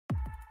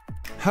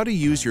How to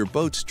use your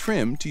boat's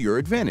trim to your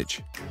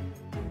advantage.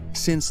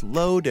 Since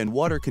load and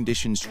water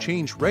conditions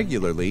change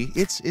regularly,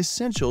 it's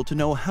essential to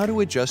know how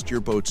to adjust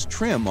your boat's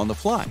trim on the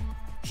fly.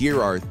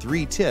 Here are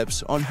 3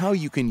 tips on how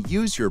you can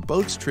use your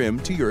boat's trim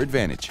to your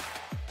advantage.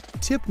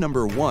 Tip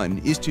number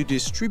 1 is to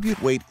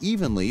distribute weight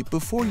evenly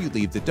before you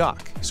leave the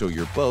dock, so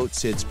your boat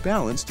sits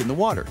balanced in the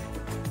water.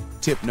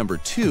 Tip number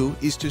 2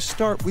 is to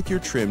start with your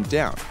trim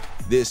down.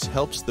 This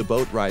helps the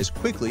boat rise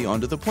quickly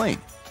onto the plane.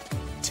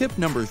 Tip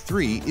number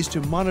 3 is to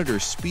monitor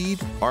speed,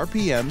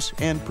 RPMs,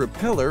 and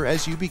propeller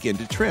as you begin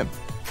to trim.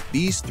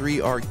 These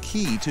 3 are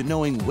key to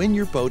knowing when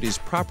your boat is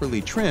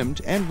properly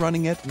trimmed and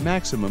running at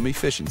maximum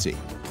efficiency.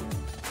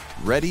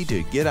 Ready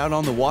to get out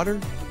on the water?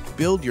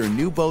 Build your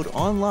new boat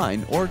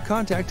online or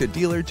contact a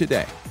dealer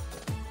today.